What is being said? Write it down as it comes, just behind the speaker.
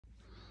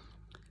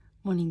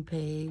Morning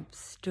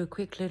peeps, do a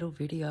quick little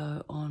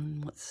video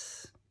on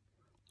what's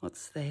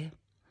there.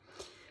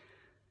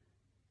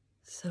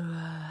 So,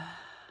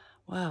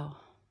 wow.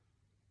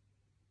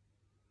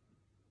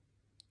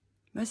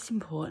 Most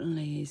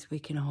importantly is we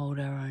can hold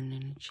our own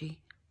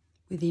energy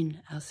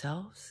within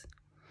ourselves.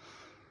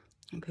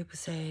 And people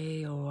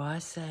say, or I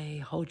say,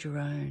 hold your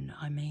own.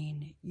 I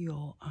mean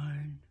your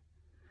own.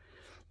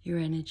 Your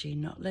energy,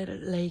 not let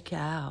it leak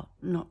out,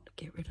 not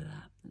get rid of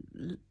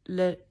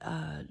that.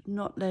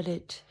 Not let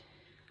it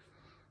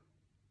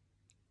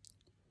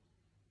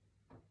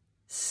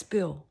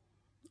spill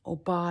or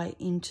buy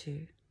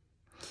into.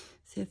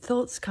 So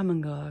thoughts come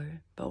and go,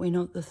 but we're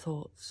not the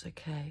thoughts,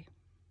 okay?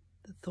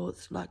 The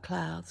thoughts like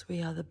clouds,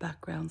 we are the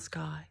background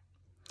sky.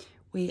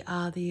 We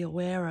are the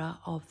awarer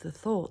of the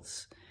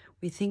thoughts.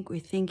 We think we're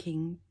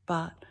thinking,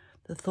 but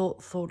the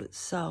thought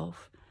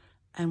itself,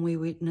 and we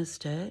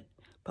witnessed it,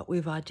 but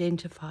we've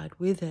identified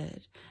with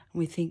it, and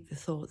we think the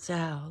thought's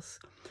ours.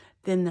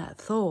 Then that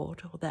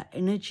thought, or that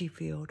energy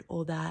field,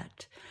 or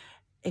that,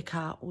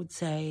 Eckhart would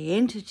say,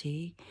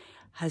 entity,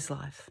 has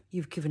life.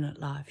 You've given it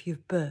life.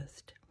 You've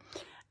birthed.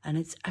 And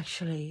it's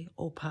actually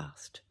all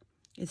past.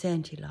 It's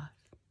anti-life.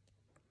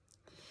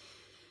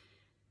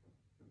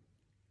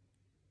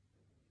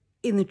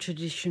 In the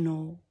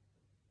traditional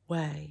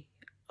way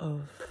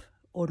of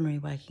ordinary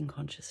waking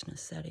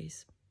consciousness, that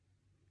is.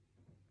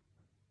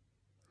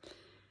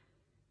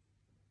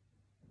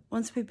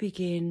 Once we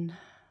begin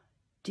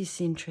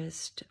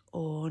disinterest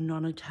or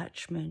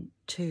non-attachment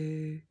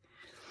to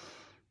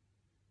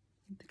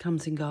the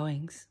comes and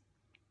goings,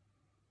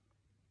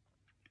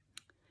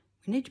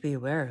 we need to be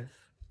aware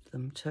of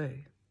them too.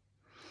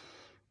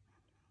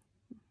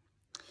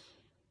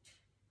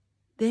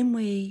 Then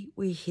we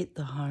hit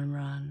the home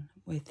run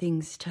where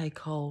things take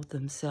hold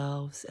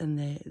themselves, and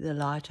the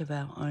light of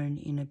our own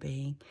inner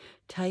being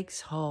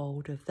takes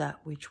hold of that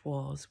which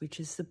was, which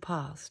is the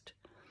past,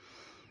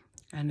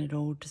 and it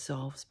all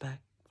dissolves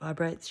back,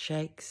 vibrates,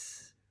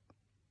 shakes,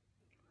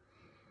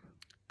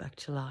 back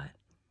to light.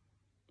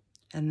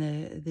 And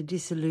the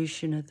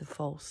dissolution of the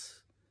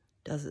false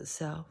does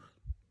itself,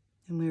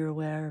 and we're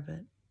aware of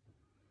it.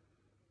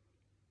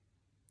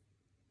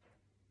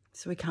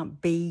 So we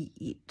can't be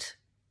it,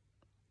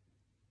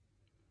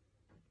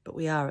 but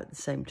we are at the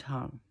same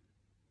time.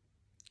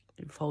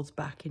 It folds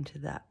back into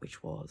that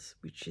which was,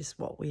 which is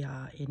what we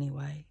are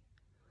anyway,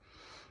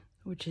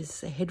 which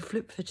is a head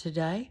flip for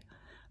today,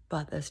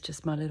 but that's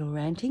just my little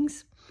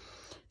rantings.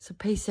 So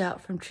peace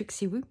out from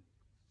Trixie Woo,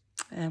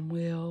 and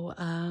we'll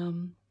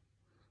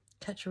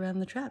catch around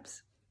the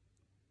traps.